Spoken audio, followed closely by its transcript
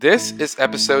This is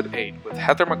episode 8 with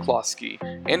Heather McCloskey,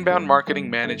 Inbound Marketing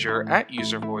Manager at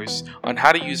UserVoice, on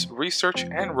how to use research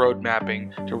and road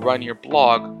mapping to run your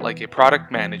blog like a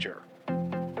product manager. 3,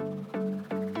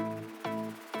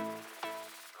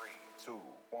 2,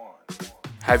 1.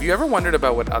 Have you ever wondered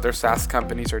about what other SaaS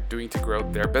companies are doing to grow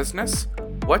their business?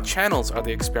 What channels are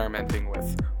they experimenting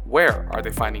with? Where are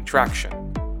they finding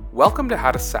traction? Welcome to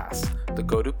How to SaaS, the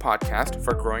go-to podcast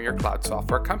for growing your cloud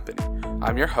software company.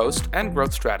 I'm your host and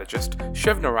growth strategist,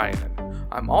 Shiv Narayanan.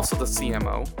 I'm also the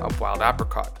CMO of Wild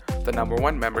Apricot, the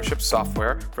 #1 membership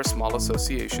software for small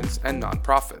associations and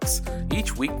nonprofits.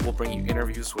 Each week, we'll bring you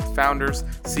interviews with founders,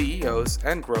 CEOs,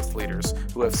 and growth leaders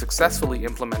who have successfully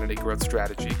implemented a growth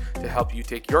strategy to help you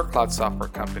take your cloud software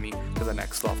company to the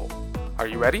next level. Are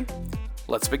you ready?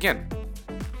 Let's begin.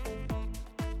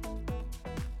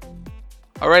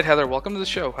 All right, Heather, welcome to the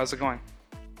show. How's it going?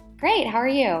 Great. How are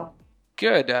you?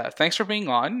 Good. Thanks for being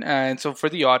on. And so for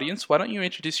the audience, why don't you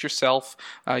introduce yourself,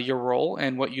 your role,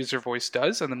 and what UserVoice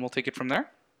does, and then we'll take it from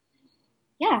there.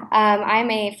 Yeah,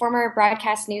 I'm a former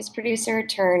broadcast news producer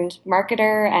turned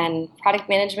marketer and product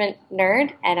management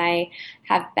nerd, and I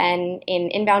have been in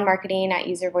inbound marketing at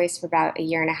UserVoice for about a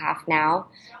year and a half now.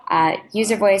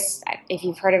 UserVoice, if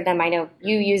you've heard of them, I know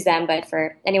you use them, but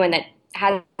for anyone that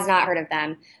has not heard of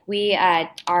them, we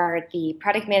are the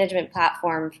product management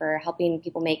platform for helping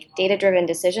people make data-driven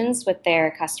decisions with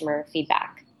their customer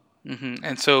feedback. Mm-hmm.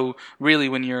 And so really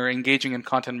when you're engaging in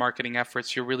content marketing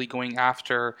efforts, you're really going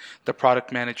after the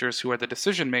product managers who are the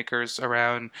decision makers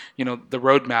around, the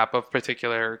roadmap of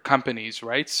particular companies,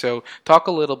 right? So talk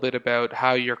a little bit about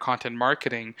how your content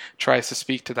marketing tries to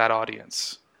speak to that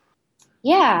audience.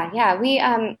 Yeah.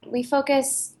 We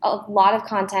focus a lot of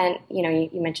content. You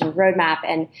mentioned roadmap,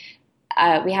 and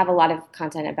we have a lot of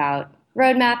content about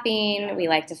road mapping. We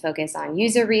like to focus on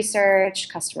user research,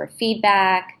 customer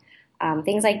feedback,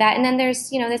 things like that. And then there's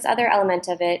this other element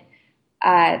of it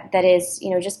that is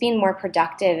just being more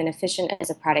productive and efficient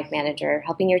as a product manager,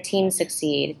 helping your team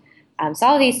succeed. So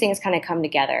all of these things kind of come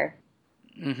together.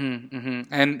 Mm-hmm,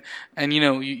 mm-hmm. And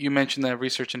you mentioned the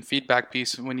research and feedback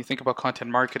piece. When you think about content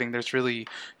marketing, there's really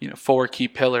 4 key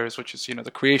pillars, which is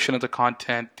the creation of the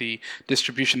content, the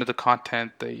distribution of the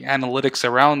content, the analytics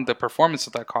around the performance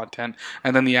of that content,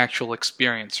 and then the actual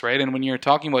experience, right? And when you're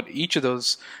talking about each of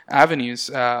those avenues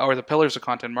or the pillars of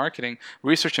content marketing,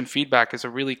 research and feedback is a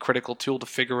really critical tool to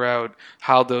figure out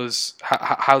how those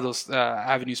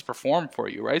avenues perform for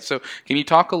you, right? So can you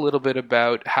talk a little bit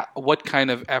about what kind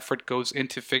of effort goes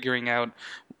into figuring out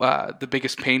the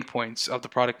biggest pain points of the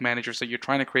product managers that you're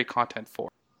trying to create content for?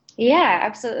 Yeah,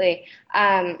 absolutely.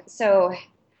 So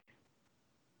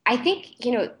I think,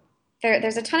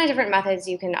 there's a ton of different methods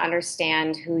you can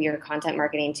understand who you're content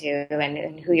marketing to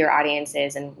and who your audience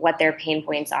is and what their pain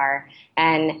points are.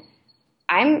 And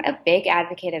I'm a big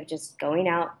advocate of just going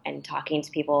out and talking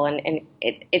to people. And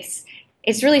it's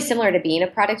really similar to being a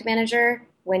product manager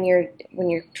when you're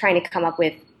trying to come up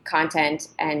with content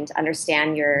and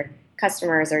understand your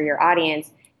customers or your audience.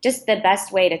 Just the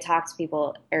best way to talk to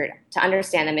people or to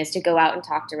understand them is to go out and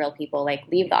talk to real people, like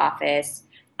leave the office,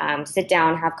 sit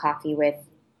down, have coffee with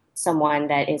someone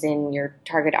that is in your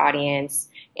target audience,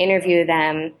 interview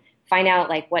them, find out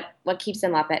like what keeps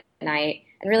them up at night,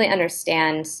 and really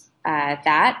understand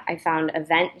that. I found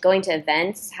going to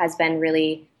events has been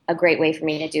really a great way for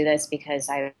me to do this because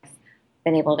I've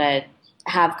been able to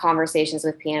have conversations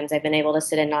with PMs. I've been able to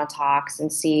sit in on talks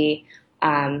and see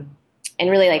and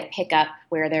really like pick up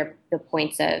where the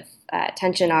points of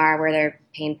tension are, where their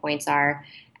pain points are.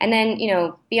 And then,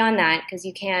 beyond that, because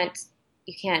you can't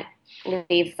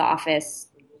leave the office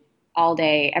all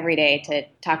day, every day to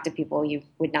talk to people. You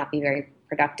would not be very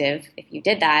productive if you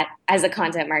did that as a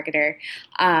content marketer.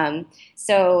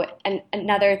 So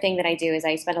another thing that I do is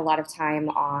I spend a lot of time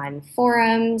on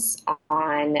forums,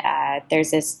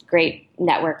 there's this great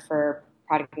network for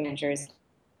product managers,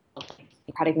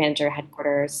 Product Manager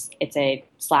Headquarters. It's a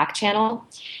Slack channel.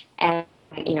 And,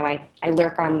 I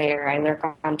lurk on there. I lurk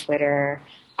on Twitter.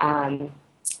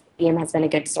 BM has been a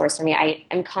good source for me. I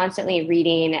am constantly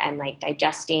reading and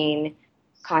digesting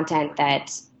content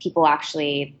that people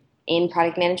actually in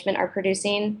product management are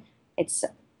producing.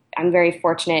 I'm very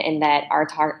fortunate in that our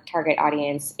target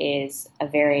audience is a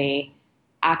very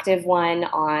active one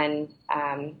on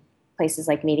places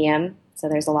like Medium. So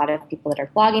there's a lot of people that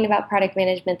are blogging about product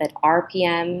management that are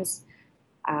PMs.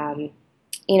 And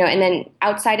then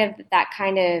outside of that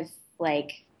kind of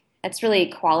that's really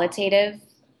qualitative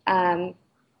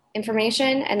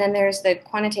information. And then there's the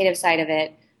quantitative side of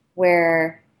it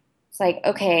where it's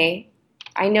okay,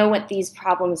 I know what these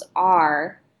problems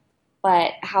are,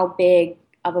 but how big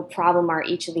of a problem are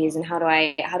each of these, and how do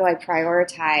I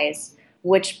prioritize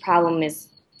which problem is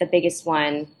the biggest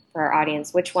one for our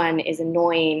audience, which one is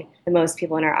annoying the most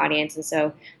people in our audience. And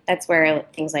so that's where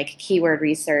things like keyword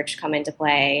research come into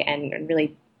play, and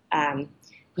really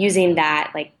using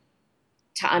that like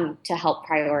to help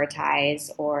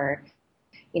prioritize. Or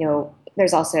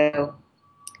there's also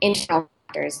internal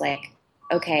factors like,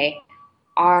 okay,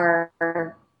 our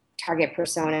target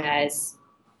personas,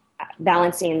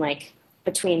 balancing like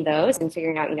between those and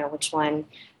figuring out which one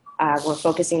we're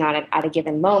focusing on at a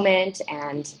given moment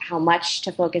and how much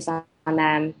to focus on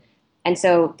them. And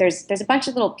so there's a bunch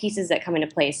of little pieces that come into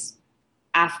place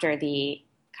after the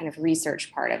kind of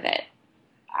research part of it.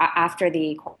 After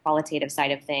the qualitative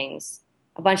side of things,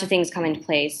 a bunch of things come into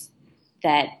place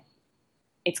that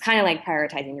it's kind of like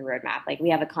prioritizing your roadmap. Like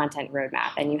we have a content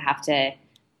roadmap, and you have to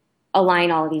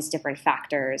align all of these different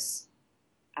factors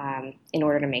in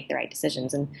order to make the right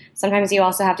decisions. And sometimes you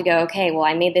also have to go, okay, well,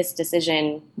 I made this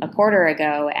decision a quarter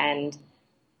ago, and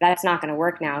that's not going to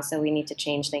work now, so we need to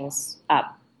change things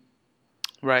up.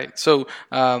 Right. So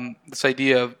this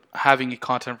idea of having a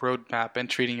content roadmap and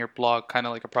treating your blog kind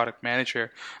of like a product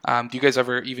manager, do you guys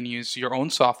ever even use your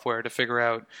own software to figure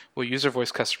out what user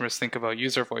voice customers think about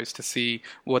user voice, to see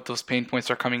what those pain points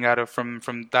are coming out of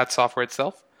from that software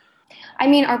itself? I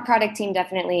mean, our product team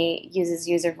definitely uses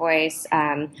user voice.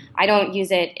 I don't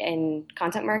use it in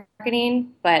content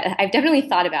marketing, but I've definitely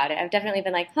thought about it. I've definitely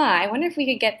been like, I wonder if we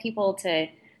could get people to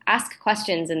ask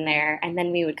questions in there, and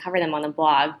then we would cover them on the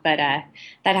blog. But that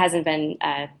hasn't been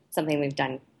something we've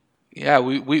done. Yeah,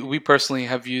 we personally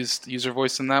have used user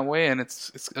voice in that way, and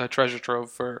it's a treasure trove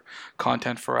for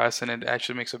content for us, and it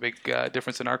actually makes a big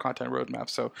difference in our content roadmap.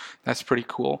 So that's pretty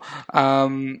cool.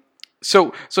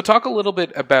 So talk a little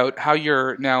bit about how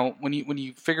you're now, when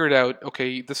you figured out,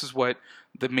 okay, this is what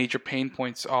the major pain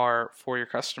points are for your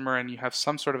customer, and you have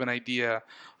some sort of an idea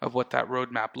of what that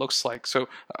roadmap looks like. So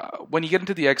when you get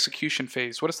into the execution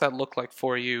phase, what does that look like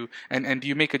for you? And do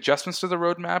you make adjustments to the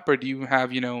roadmap, or do you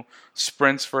have,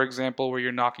 sprints, for example, where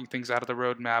you're knocking things out of the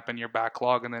roadmap and your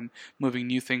backlog and then moving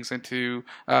new things into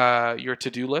your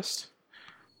to-do list?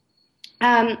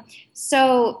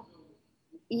 So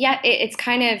yeah,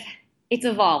 it's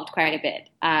evolved quite a bit.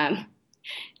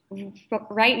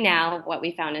 Right now, what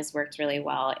we found has worked really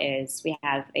well is we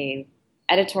have a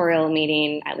editorial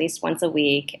meeting at least once a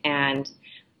week, and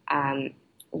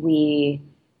we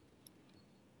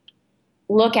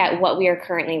look at what we are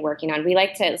currently working on. We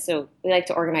like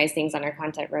to organize things on our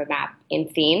content roadmap in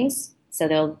themes. So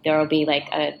there will be like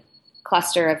a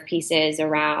cluster of pieces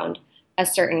around a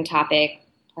certain topic,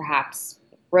 perhaps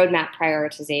roadmap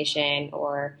prioritization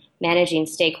or managing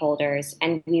stakeholders,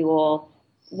 and we will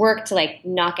work to like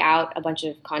knock out a bunch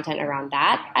of content around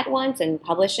that at once and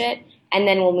publish it, and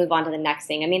then we'll move on to the next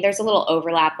thing. I mean, there's a little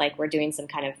overlap, like we're doing some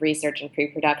kind of research and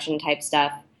pre-production type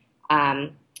stuff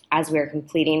as we're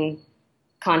completing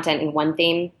content in one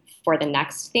theme for the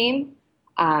next theme.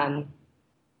 But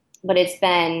it's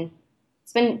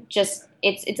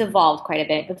evolved quite a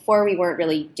bit. Before we weren't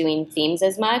really doing themes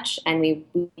as much, and we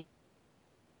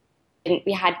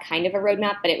had kind of a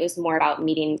roadmap, but it was more about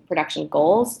meeting production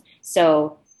goals.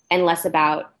 And less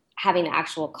about having the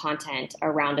actual content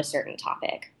around a certain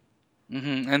topic.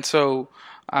 Mm-hmm. And so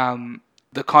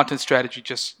the content strategy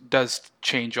just does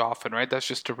change often, right? That's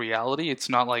just a reality. It's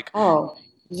not like... Oh,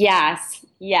 yes.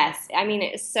 I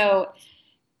mean, so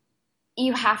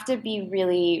you have to be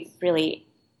really, really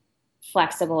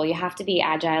flexible. You have to be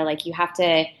agile. Like you have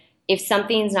to, if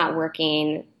something's not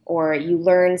working or you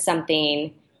learn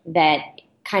something that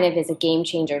kind of is a game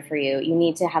changer for you, you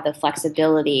need to have the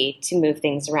flexibility to move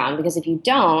things around, because if you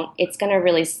don't, it's going to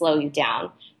really slow you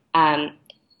down.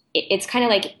 It's kind of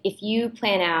like if you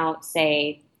plan out,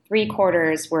 say, 3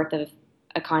 quarters worth of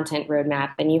a content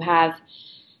roadmap, and you have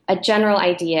a general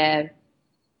idea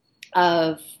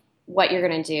of what you're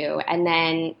going to do, and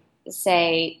then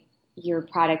say your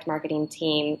product marketing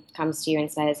team comes to you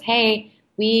and says, hey,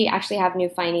 we actually have new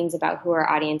findings about who our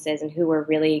audience is and who we're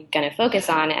really going to focus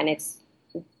on, and it's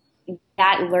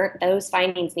those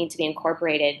findings need to be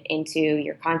incorporated into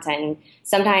your content. And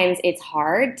sometimes it's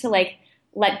hard to like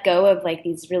let go of like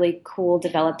these really cool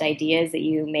developed ideas that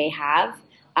you may have,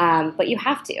 but you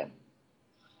have to,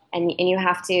 and you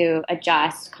have to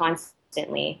adjust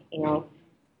constantly. And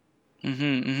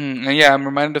yeah, I'm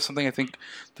reminded of something I think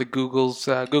the Google's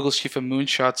chief of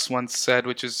Moonshots once said,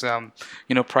 which is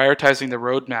prioritizing the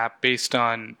roadmap based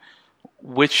on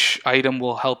which item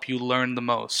will help you learn the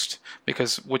most,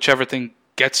 because whichever thing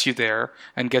gets you there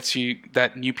and gets you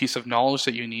that new piece of knowledge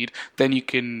that you need, then you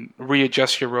can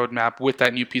readjust your roadmap with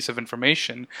that new piece of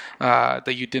information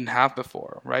that you didn't have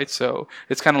before, right? So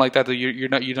it's kind of like that. You're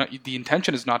not. The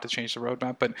intention is not to change the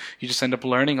roadmap, but you just end up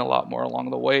learning a lot more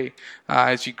along the way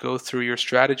as you go through your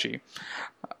strategy.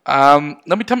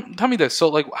 Let me tell me this. So,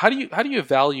 like, how do you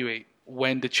evaluate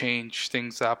when to change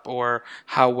things up or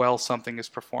how well something is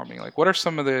performing? Like, what are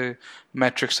some of the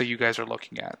metrics that you guys are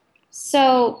looking at?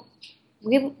 So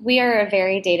we are a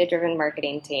very data-driven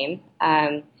marketing team,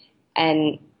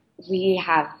 and we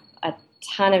have a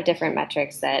ton of different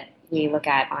metrics that we look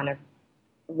at on a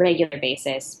regular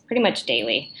basis, pretty much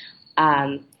daily.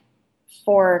 Um,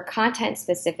 for content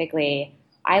specifically,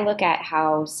 I look at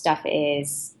how stuff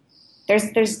is.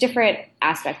 There's different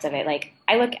aspects of it. Like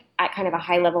I look at kind of a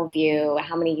high level view,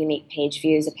 how many unique page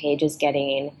views a page is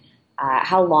getting,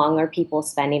 how long are people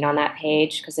spending on that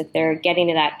page? Because if they're getting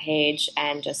to that page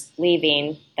and just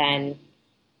leaving, then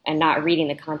and not reading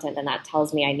the content, then that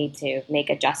tells me I need to make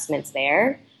adjustments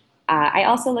there. I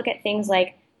also look at things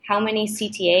like how many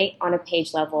CTA on a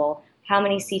page level, how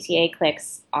many CTA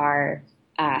clicks are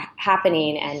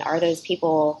happening, and are those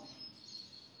people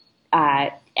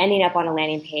ending up on a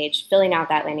landing page, filling out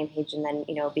that landing page, and then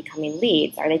becoming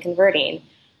leads? Are they converting?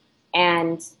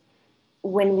 And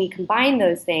when we combine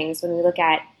those things, when we look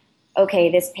at,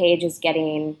 okay, this page is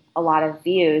getting a lot of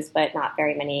views but not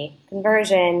very many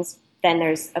conversions, then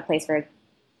there's a place for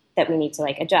that we need to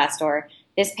like adjust. Or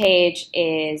this page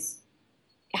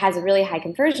has a really high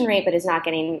conversion rate but is not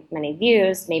getting many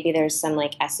views. Maybe there's some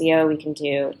like SEO we can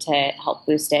do to help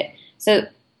boost it. So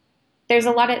there's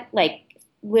a lot of like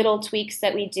little tweaks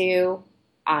that we do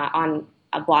on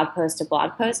a blog post to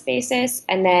blog post basis,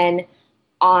 and then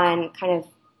on kind of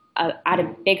at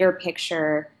a bigger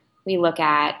picture, we look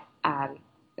at,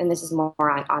 and this is more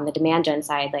on the demand gen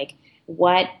side, like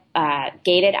what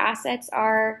gated assets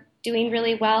are doing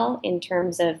really well in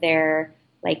terms of their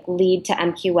like lead to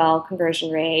MQL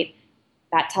conversion rate.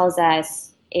 That tells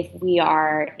us if we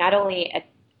are not only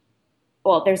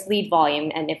there's lead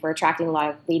volume, and if we're attracting a lot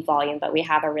of lead volume, but we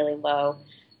have a really low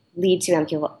lead to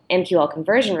MQL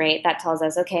conversion rate, that tells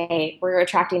us, okay, we're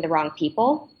attracting the wrong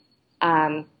people.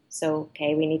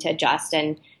 Okay, we need to adjust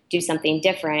and do something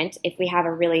different. If we have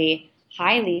a really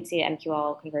high lead to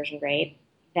MQL conversion rate,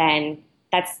 then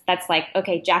that's like,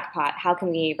 okay, jackpot, how can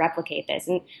we replicate this?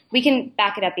 And we can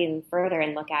back it up even further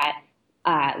and look at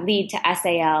lead to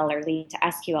SAL or lead to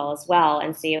SQL as well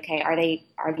and see, okay, are these,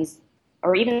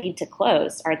 or even lead to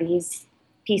close, are these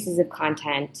pieces of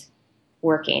content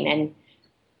working? And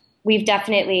we've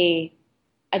definitely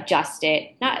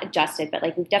not adjusted, but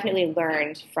like we've definitely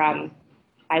learned from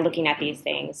by looking at these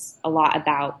things a lot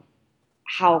about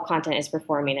how content is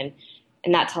performing,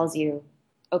 and that tells you,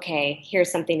 okay,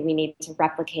 here's something we need to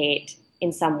replicate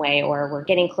in some way, or we're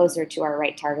getting closer to our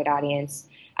right target audience.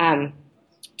 To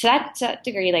that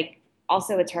degree, like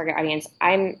also a target audience,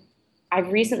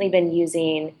 I've recently been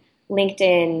using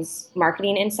LinkedIn's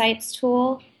marketing insights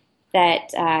tool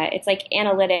that it's like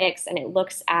analytics, and it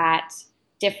looks at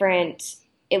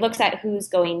who's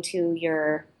going to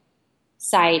your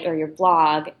site or your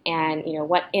blog, and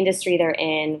what industry they're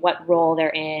in, what role they're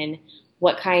in,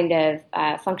 what kind of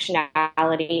job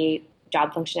functionality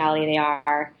they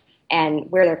are, and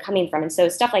where they're coming from. And so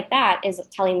stuff like that is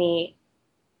telling me,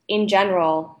 in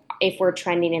general, if we're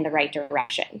trending in the right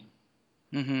direction.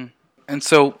 Mm-hmm. And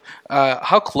so,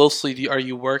 how closely are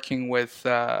you working with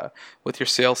your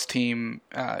sales team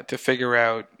to figure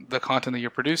out the content that you're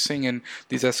producing and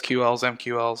these SQLs,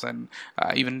 MQLs, and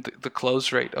even the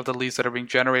close rate of the leads that are being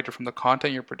generated from the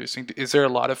content you're producing? Is there a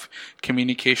lot of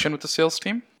communication with the sales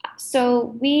team?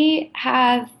 So we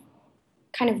have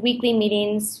kind of weekly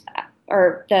meetings,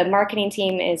 or the marketing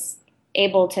team is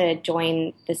able to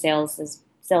join the sales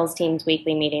team's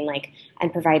weekly meeting,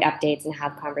 and provide updates and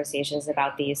have conversations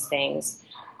about these things.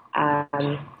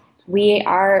 Our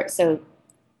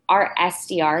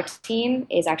SDR team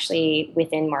is actually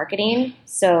within marketing,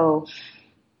 so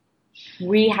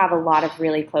we have a lot of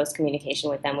really close communication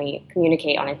with them. We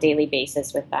communicate on a daily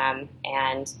basis with them,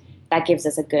 and that gives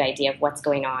us a good idea of what's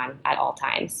going on at all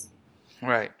times.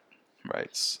 Right.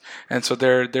 Right. And so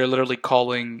they're literally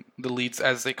calling the leads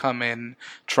as they come in,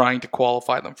 trying to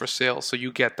qualify them for sales. So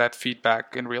you get that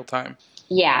feedback in real time.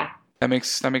 Yeah. That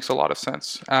makes a lot of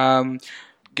sense.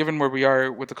 Given where we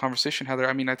are with the conversation, Heather,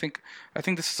 I mean, I think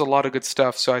this is a lot of good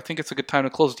stuff. So I think it's a good time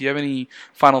to close. Do you have any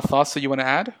final thoughts that you want to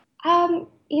add?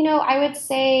 I would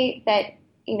say that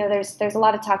there's a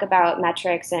lot of talk about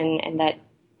metrics and that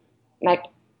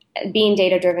being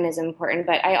data driven is important,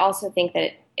 but I also think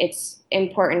that it's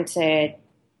important to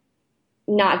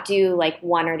not do like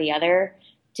one or the other.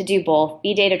 to do both,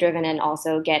 be data driven and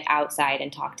also get outside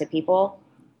and talk to people.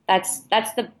 That's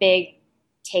the big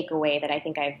takeaway that I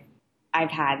think I've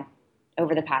had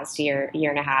over the past year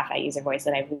and a half at User Voice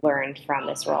that I've learned from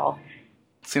this role.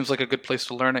 Seems like a good place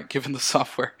to learn it, given the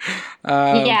software.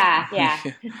 Yeah.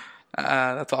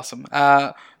 That's awesome.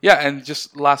 Yeah, and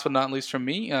just last but not least from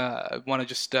me, I want to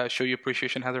just show you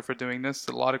appreciation, Heather, for doing this.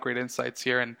 A lot of great insights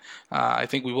here, and I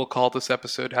think we will call this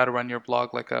episode "How to Run Your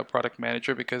Blog Like a Product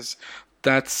Manager" because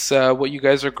that's what you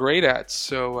guys are great at.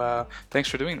 So thanks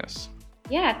for doing this.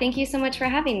 Yeah, thank you so much for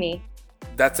having me.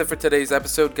 That's it for today's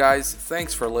episode, guys.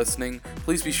 Thanks for listening.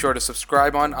 Please be sure to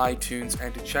subscribe on iTunes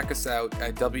and to check us out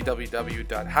at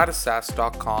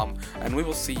www.howtosas.com, and we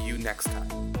will see you next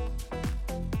time.